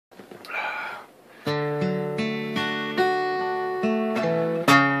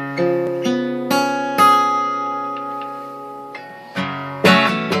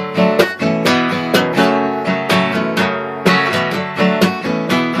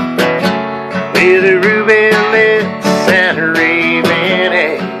with her ruby lips and her raven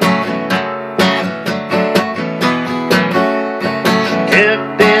hair. She took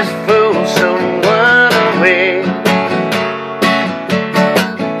this fool someone away.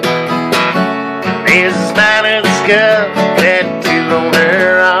 There's a smile in the skull tattoo on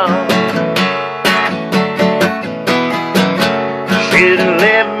her arm. Should've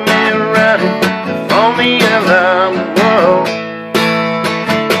left me running before the alarm. Whoa.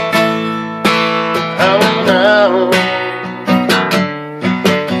 Oh no.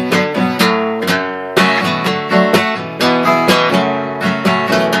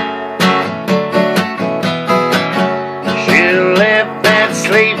 Should've left that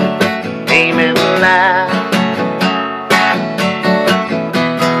sleep aiming alive.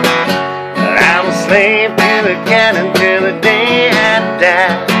 I'm a slave to the cat until the day I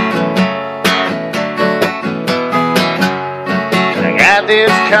die. I got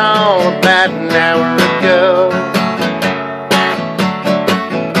this call about an hour ago.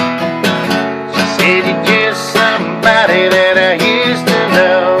 She said you're just somebody that I used to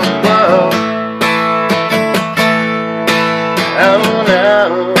know. Whoa. Oh no.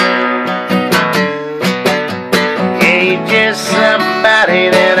 Yeah, you're just somebody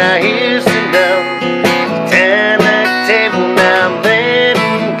that I used to know. Turn the table now, I'm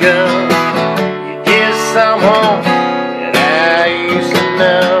letting go. You're just someone that I used to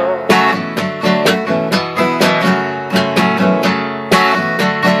know.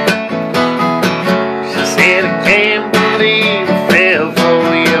 She said I can't believe I fell for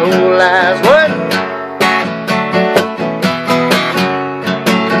your lies. What?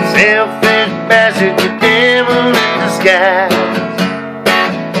 Selfish bastard, you devil in disguise.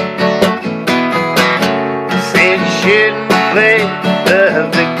 Said you shouldn't play the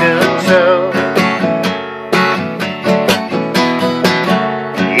victim so.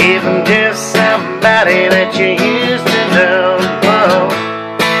 If I'm just somebody that you used to know. Whoa.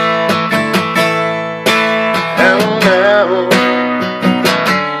 Oh no.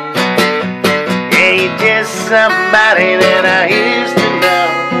 Yeah, you're just somebody that I used to know.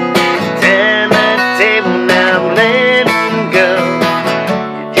 Turn the table now, I'm letting go.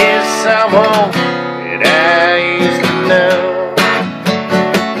 You're just someone that I used to know.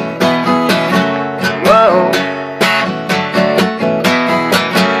 Whoa.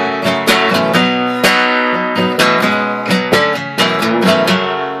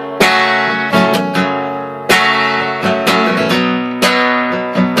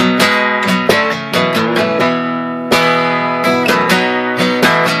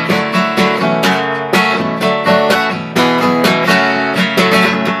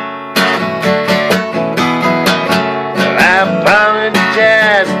 I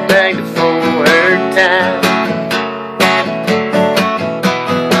apologize and thank her for her time.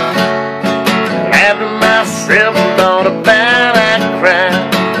 After myself and thought about I cried.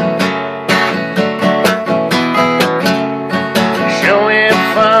 Showing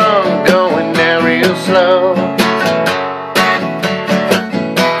fun, going down real slow.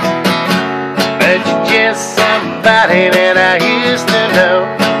 But you're just somebody that I used to know.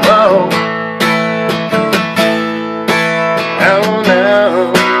 Whoa. Oh no.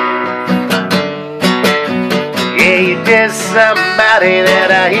 Yeah, you're just somebody that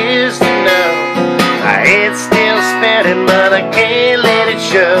I used to know. My head's still spinning, but I can't let it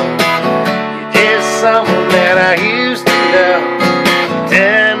show. You're just someone that I used to know.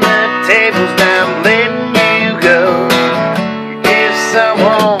 Turn the tables down, I'm letting you go. You're just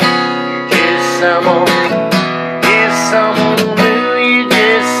someone, you're just someone, you're just someone new. You're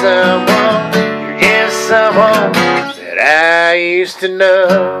just someone, you're just someone that I used to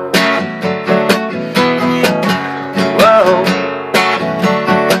know. Whoa.